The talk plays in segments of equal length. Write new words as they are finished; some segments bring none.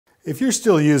If you're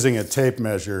still using a tape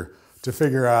measure to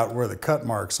figure out where the cut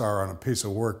marks are on a piece of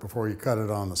work before you cut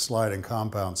it on the sliding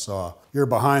compound saw, you're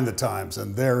behind the times,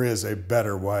 and there is a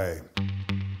better way.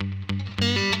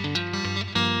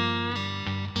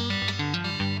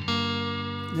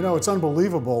 You know, it's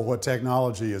unbelievable what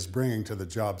technology is bringing to the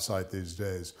job site these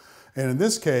days. And in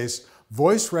this case,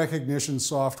 voice recognition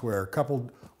software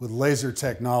coupled with laser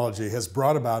technology has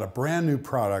brought about a brand new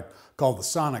product called the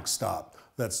Sonic Stop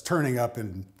that's turning up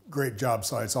in great job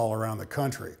sites all around the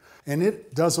country. And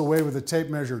it does away with the tape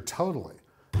measure totally.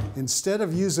 Instead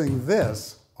of using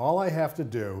this, all I have to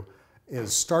do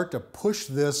is start to push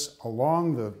this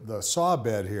along the saw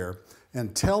bed here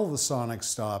and tell the Sonic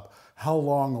Stop how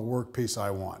long a workpiece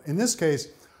I want. In this case,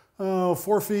 4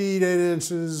 feet 8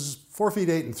 inches, 4 feet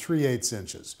 8 3/8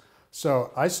 inches.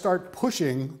 So I start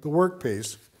pushing the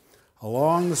workpiece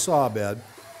along the saw bed,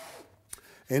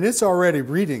 and it's already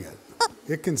reading it.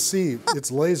 It can see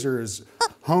its laser is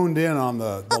honed in on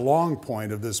the long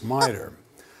point of this miter.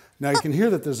 Now you can hear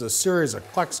that there's a series of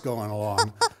clicks going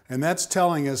along, and that's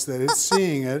telling us that it's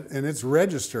seeing it and it's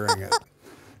registering it.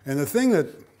 And the thing that,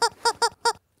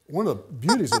 one of the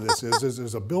beauties of this is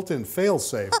there's a built-in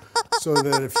fail-safe, so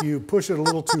that if you push it a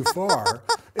little too far,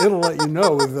 it'll let you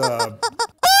know with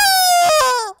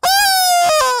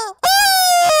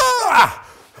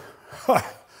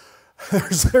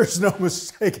There's no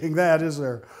mistaking that, is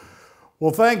there?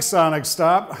 Well, thanks, Sonic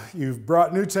Stop. You've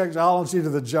brought new technology to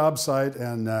the job site,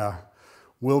 and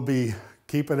we'll be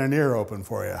keeping an ear open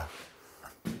for you.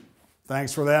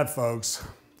 Thanks for that, folks.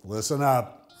 Listen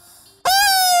up.